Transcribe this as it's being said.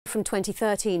From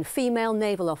 2013, female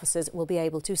naval officers will be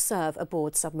able to serve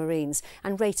aboard submarines,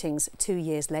 and ratings 2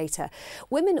 years later.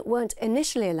 Women weren't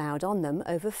initially allowed on them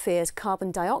over fears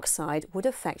carbon dioxide would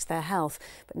affect their health,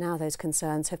 but now those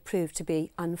concerns have proved to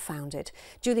be unfounded.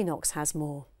 Julie Knox has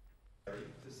more.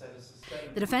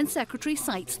 The Defence Secretary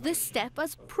cites this step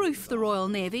as proof the Royal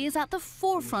Navy is at the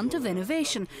forefront of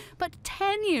innovation. But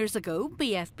 10 years ago,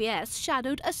 BFBS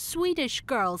shadowed a Swedish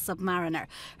girl submariner.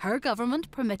 Her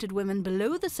government permitted women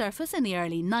below the surface in the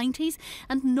early 90s,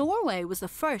 and Norway was the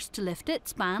first to lift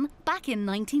its ban back in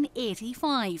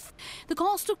 1985. The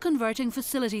cost of converting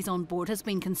facilities on board has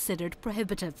been considered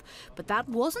prohibitive, but that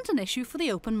wasn't an issue for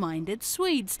the open-minded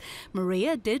Swedes.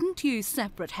 Maria didn't use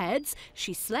separate heads,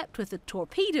 she slept with the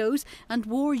torpedoes and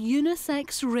wore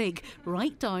unisex rig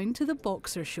right down to the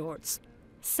boxer shorts.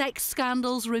 Sex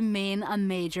scandals remain a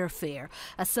major fear.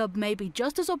 A sub may be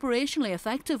just as operationally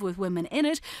effective with women in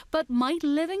it, but might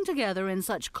living together in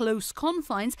such close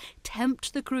confines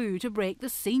tempt the crew to break the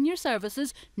senior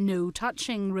service's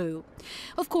no-touching rule?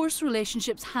 Of course,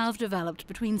 relationships have developed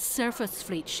between surface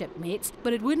fleet shipmates,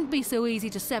 but it wouldn't be so easy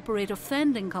to separate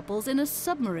offending couples in a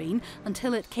submarine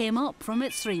until it came up from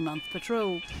its 3-month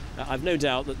patrol. I've no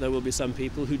doubt that there will be some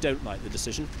people who don't like the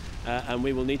decision, and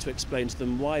we will need to explain to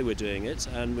them why we're doing it,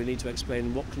 and we need to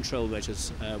explain what control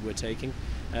measures we're taking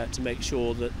to make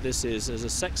sure that this is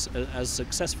as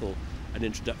successful an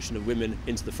introduction of women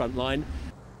into the front line.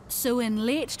 So in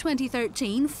late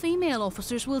 2013, female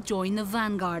officers will join the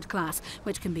Vanguard class,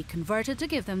 which can be converted to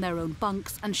give them their own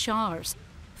bunks and showers.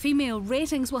 Female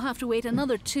ratings will have to wait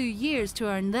another 2 years to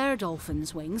earn their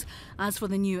dolphin's wings. As for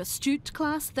the new Astute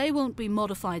class, they won't be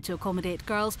modified to accommodate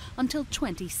girls until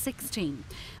 2016.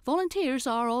 Volunteers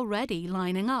are already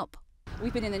lining up.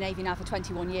 We've been in the Navy now for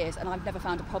 21 years and I've never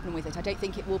found a problem with it. I don't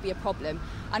think it will be a problem.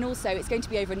 And also it's going to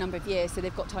be over a number of years, so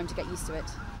they've got time to get used to it.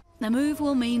 The move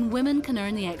will mean women can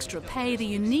earn the extra pay the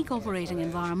unique operating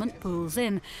environment pulls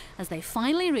in as they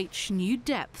finally reach new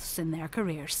depths in their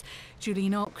careers. Julie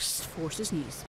Knox, Forces News.